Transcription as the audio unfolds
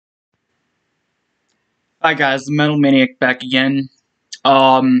Hi guys, the Metal Maniac back again.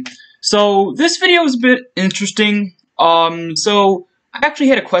 Um, so this video is a bit interesting. So I actually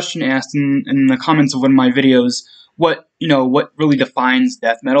had a question asked in the comments of one of my videos. What really defines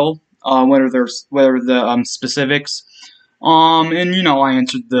death metal? What are the specifics? And I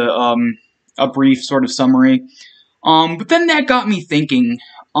answered a brief sort of summary. But then that got me thinking.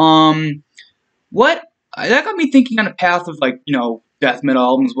 What that got me thinking on a path of death metal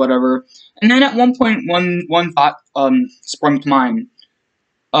albums, whatever. And then at one point, one thought sprung to mind.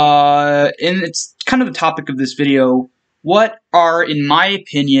 And it's kind of the topic of this video. What are, in my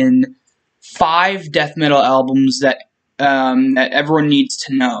opinion, 5 death metal albums that everyone needs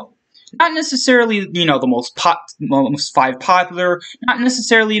to know? Not necessarily, the most 5 popular. Not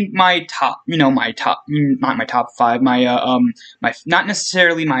necessarily my top, not my top 5. Not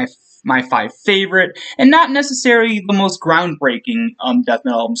necessarily my 5 favorite, and not necessarily the most groundbreaking death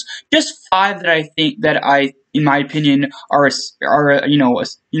metal albums. Just 5 that I think in my opinion, are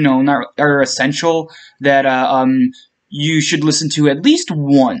essential that you should listen to at least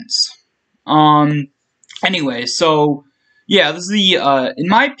once. Anyway, so yeah, this is the in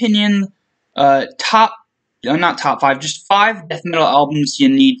my opinion top not top 5, just 5 death metal albums you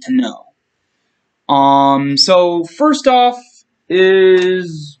need to know. So first off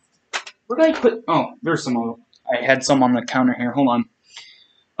is, where did I put? Oh, there's some. I had some on the counter here. Hold on.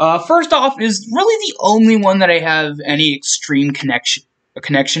 First off is really the only one that I have any extreme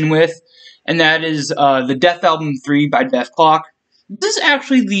connection with, and that is the Death Album 3 by Dethklok. This is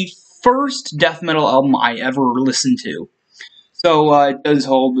actually the first death metal album I ever listened to, so it does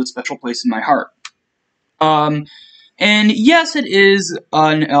hold a special place in my heart. And yes, it is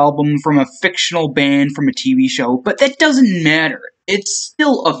an album from a fictional band from a TV show, but that doesn't matter. It's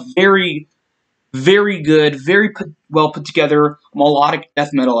still a very, very good, well put together melodic death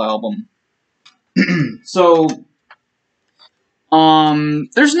metal album. So,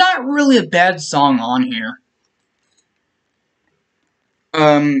 there's not really a bad song on here.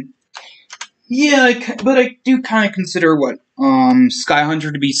 Yeah, but I do kind of consider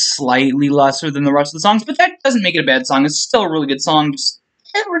Skyhunter to be slightly lesser than the rest of the songs, but that doesn't make it a bad song. It's still a really good song, just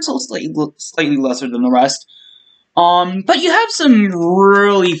ever so slightly lesser than the rest. But you have some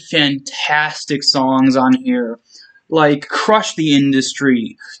really fantastic songs on here, like Crush the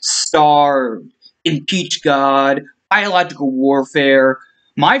Industry, Starved, Impeach God, Biological Warfare,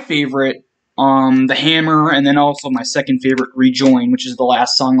 my favorite, The Hammer, and then also my second favorite, Rejoin, which is the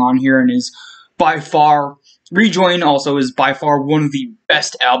last song on here, and is by far, Rejoin also is by far one of the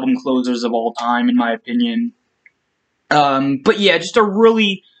best album closers of all time, in my opinion. But yeah, just a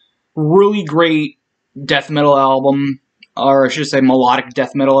really, really great death metal album, or I should say melodic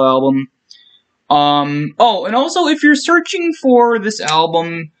death metal album. Oh, and also if you're searching for this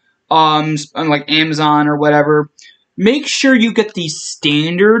album, on like Amazon or whatever, make sure you get the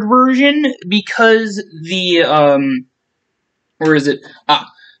standard version, because where is it?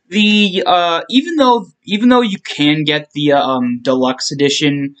 Even though you can get the deluxe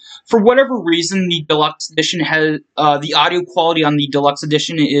edition, for whatever reason, the deluxe edition has the audio quality on the deluxe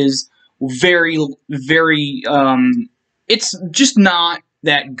edition is very, very, it's just not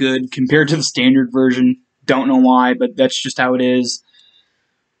that good compared to the standard version. Don't know why, but that's just how it is.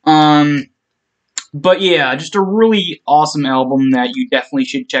 But yeah, just a really awesome album that you definitely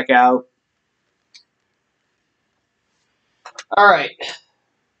should check out. Alright.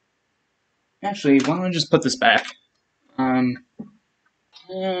 Actually, why don't I just put this back?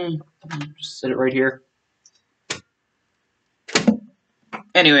 Just set it right here.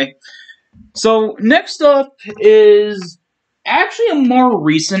 Anyway, so next up is actually a more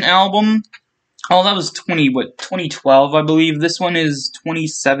recent album. Oh, that was 2012, I believe. This one is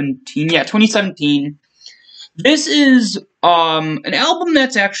 2017. Yeah, 2017. This is an album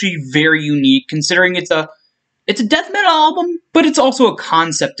that's actually very unique, considering it's a death metal album, but it's also a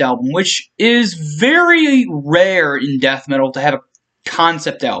concept album, which is very rare in death metal to have a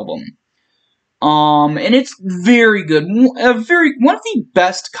concept album. And it's very good. One of the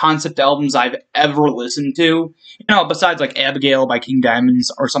best concept albums I've ever listened to. Besides like Abigail by King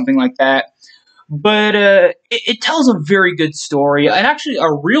Diamonds or something like that. But it tells a very good story, and actually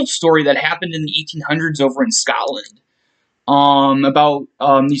a real story that happened in the 1800s over in Scotland. About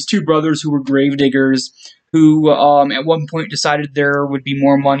these 2 brothers who were gravediggers, who at one point decided there would be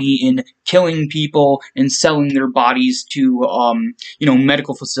more money in killing people and selling their bodies to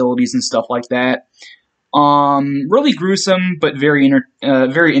medical facilities and stuff like that. Really gruesome, but very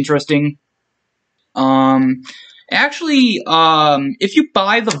interesting. Actually, if you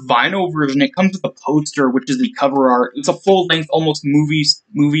buy the vinyl version, it comes with a poster, which is the cover art. It's a full-length, almost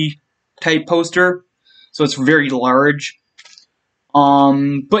movie type poster. So so it's very large.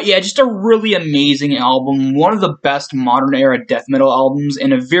 But yeah, just a really amazing album. One of the best modern era death metal albums,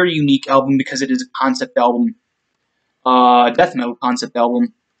 and a very unique album because it is a concept album. Death metal concept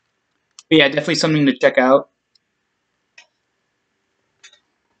album. But yeah, definitely something to check out.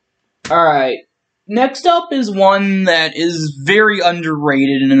 Alright. Next up is one that is very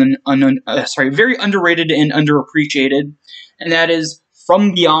underrated and very underrated and underappreciated, and that is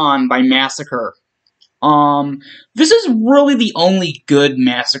From Beyond by Massacre. This is really the only good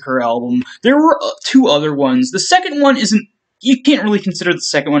Massacre album. There were two other ones. The second one isn't, you can't really consider the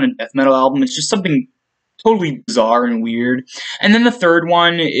second one a death metal album. It's just something totally bizarre and weird. And then the third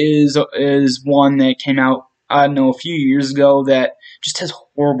one is one that came out, I don't know, a few years ago that just has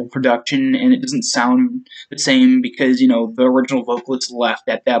horrible production, and it doesn't sound the same because, you know, the original vocalist left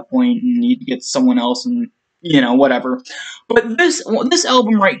at that point and you get someone else and, you know, whatever. But this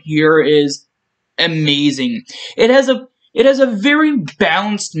album right here is amazing. It has a very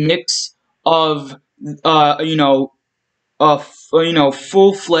balanced mix of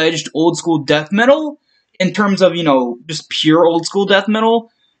full-fledged old school death metal in terms of, you know, just pure old school death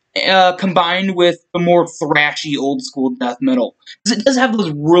metal, combined with the more thrashy old school death metal. It does have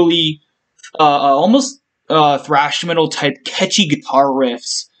those really almost thrash metal type catchy guitar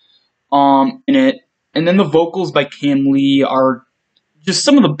riffs in it, and then the vocals by Cam Lee are just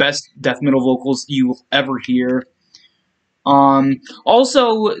some of the best death metal vocals you will ever hear.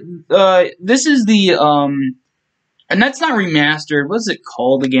 Also, this is the, and that's not remastered, what is it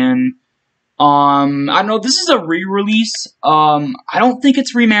called again? I don't know, this is a re-release. I don't think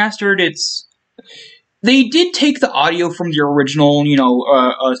it's remastered, they did take the audio from the original, you know,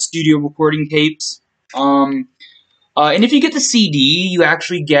 studio recording tapes. And if you get the CD, you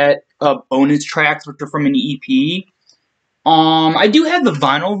actually get bonus tracks, which are from an EP. I do have the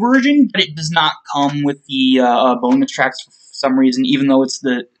vinyl version, but it does not come with the bonus tracks for some reason, even though it's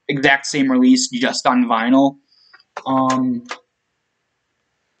the exact same release, just on vinyl.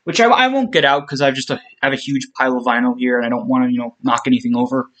 Which I won't get out because I have a huge pile of vinyl here, and I don't want to, you know, knock anything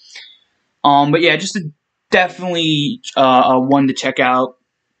over. But yeah, just definitely one to check out.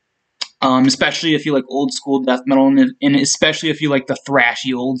 Especially if you like old school death metal, and especially if you like the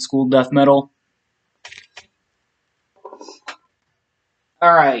thrashy old school death metal.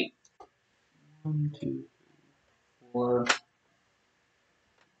 Alright. 1, 2, 4.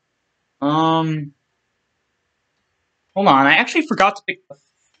 Hold on, I actually forgot to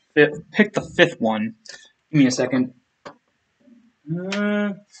pick the fifth one. Give me a second.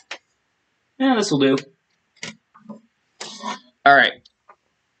 Yeah, this will do. Alright.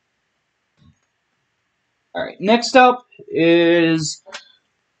 Alright, next up is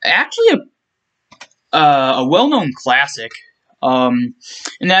actually a well-known classic. And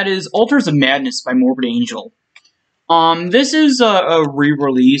that is Altars of Madness by Morbid Angel. This is a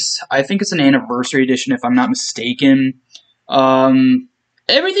re-release. I think it's an anniversary edition, if I'm not mistaken.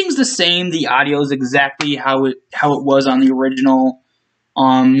 Everything's the same. The audio is exactly how it was on the original.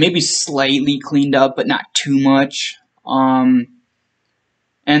 Maybe slightly cleaned up, but not too much. And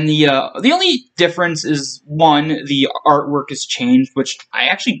the only difference is, one, the artwork has changed, which I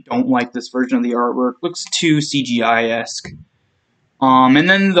actually don't like this version of the artwork. It looks too CGI-esque. And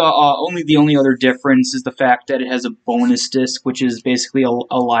then the only other difference is the fact that it has a bonus disc, which is basically a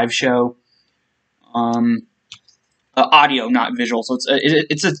live show. Audio, not visual, so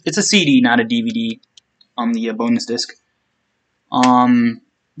it's a CD, not a DVD on the bonus disc.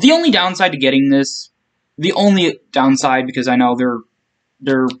 The only downside to getting this, because I know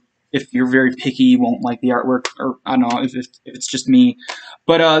they're if you're very picky, you won't like the artwork, or I don't know if it's just me,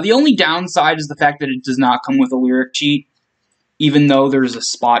 but the only downside is the fact that it does not come with a lyric sheet, even though there's a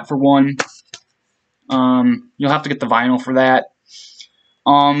spot for one. You'll have to get the vinyl for that.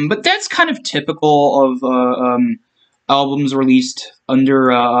 But that's kind of typical of albums released under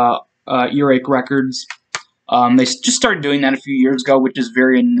Earache Records. They just started doing that a few years ago, which is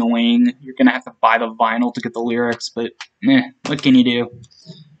very annoying. You're going to have to buy the vinyl to get the lyrics, but what can you do?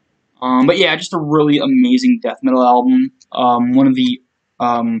 But yeah, just a really amazing death metal album. One of the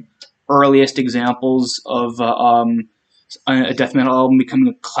earliest examples of a death metal album becoming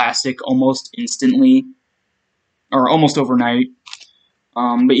a classic almost instantly, or almost overnight.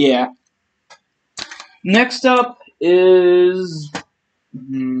 But yeah. Next up is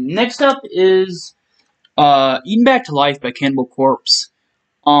Eaten Back to Life by Cannibal Corpse.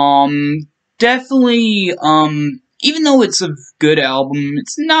 Definitely, even though it's a good album,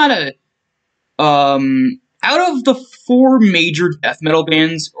 it's not a, out of the four major death metal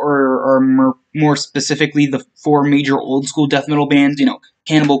bands, or more specifically, the four major old school death metal bands, you know,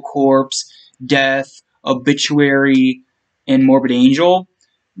 Cannibal Corpse, Death, Obituary, and Morbid Angel.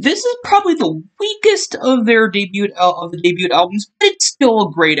 This is probably the weakest of their debut albums, but it's still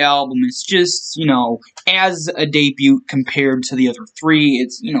a great album. It's just, you know, as a debut compared to the other three,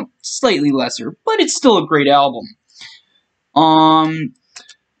 it's, you know, slightly lesser, but it's still a great album.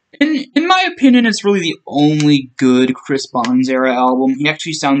 In my opinion, it's really the only good Chris Barnes era album. He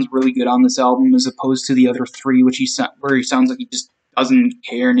actually sounds really good on this album, as opposed to the other three, where he sounds like he just doesn't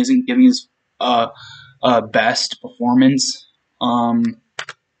care and isn't giving his best performance.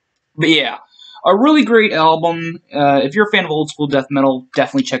 But yeah, a really great album. If you're a fan of old school death metal,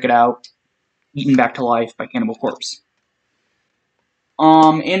 definitely check it out. Eaten Back to Life by Cannibal Corpse.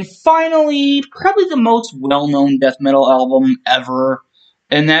 And finally, probably the most well-known death metal album ever,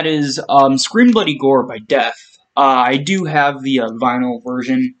 and that is Scream Bloody Gore by Death. I do have the vinyl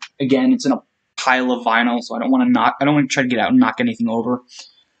version. Again, it's in a pile of vinyl, so I don't want to try to get out and knock anything over.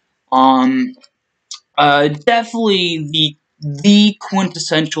 Definitely the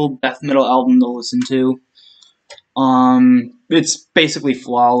quintessential death metal album to listen to. It's basically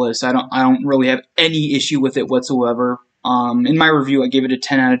flawless. I don't really have any issue with it whatsoever. In my review, I gave it a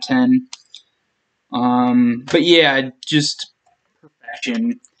 10 out of 10. But yeah, just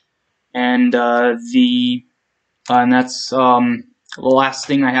perfection. And and that's the last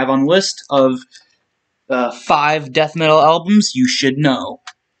thing I have on the list of 5 death metal albums you should know.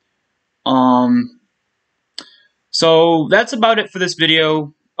 So that's about it for this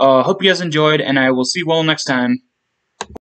video. Hope you guys enjoyed, and I will see you all next time.